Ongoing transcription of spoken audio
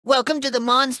Welcome to the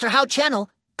Monster How channel.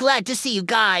 Glad to see you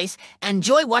guys.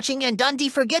 Enjoy watching and don't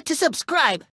forget to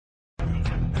subscribe.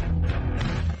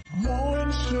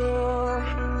 Monster,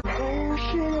 how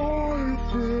should I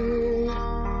feel?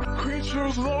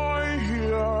 Creatures lie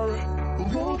here,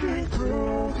 looking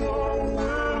through the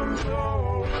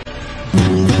window.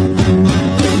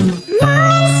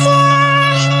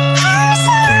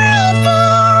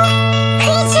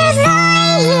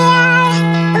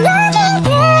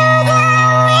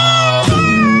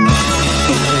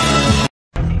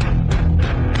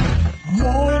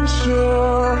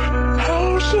 Monster,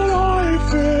 how should I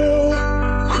feel?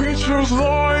 Creatures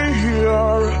lie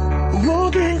here,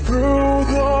 looking through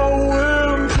the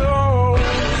window.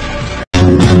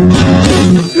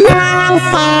 Monster,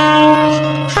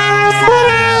 how should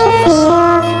I feel?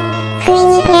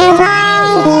 Creatures lie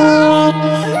here, looking through the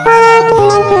window.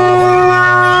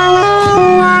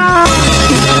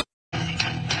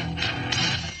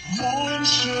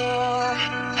 Monster,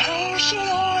 how should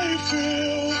I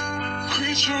feel?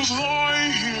 Creatures lie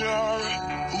here,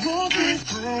 looking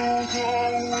through the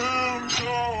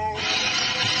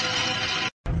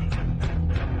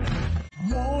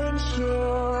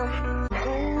Monster,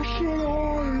 how should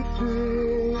I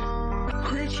feel?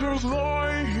 Creatures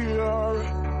lie here,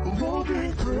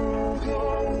 looking through the window. Monster, how should I feel? Creatures lie here, looking through the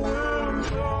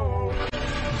window.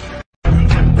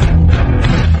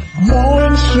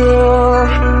 Monster,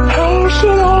 how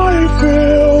should I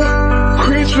feel?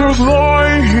 Creatures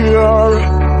lie here,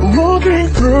 looking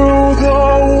through